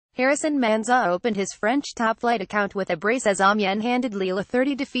Manzala opened his French top-flight account with a brace as Amiens handed Lille a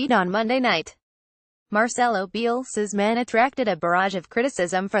 30 defeat on Monday night. Marcelo Bielsa's men attracted a barrage of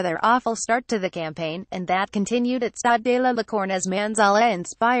criticism for their awful start to the campaign, and that continued at Stade de la Licorne as Manzala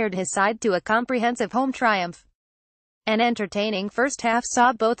inspired his side to a comprehensive home triumph. An entertaining first half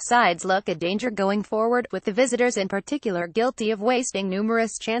saw both sides look a danger going forward, with the visitors in particular guilty of wasting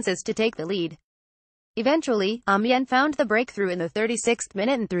numerous chances to take the lead. Eventually, Amiens found the breakthrough in the 36th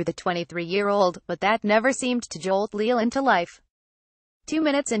minute and through the 23-year-old, but that never seemed to jolt Lille into life. 2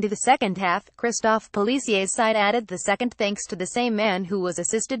 minutes into the second half, Christophe Pelissier's side added the second thanks to the same man who was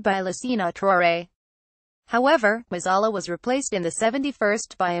assisted by Lassina Traoré. However, Manzala was replaced in the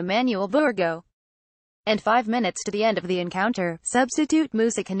 71st by Emmanuel Bourgo. And 5 minutes to the end of the encounter, substitute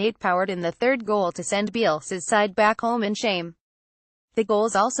Moussa Konate powered in the third goal to send Bielsa's side back home in shame. The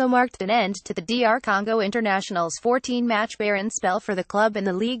goals also marked an end to the DR Congo International's 14-match barren spell for the club in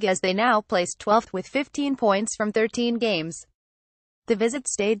the Ligue as they now placed 12th with 15 points from 13 games. The visit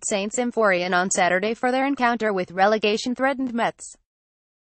Stade Saint-Symphorien on Saturday for their encounter with relegation-threatened Metz.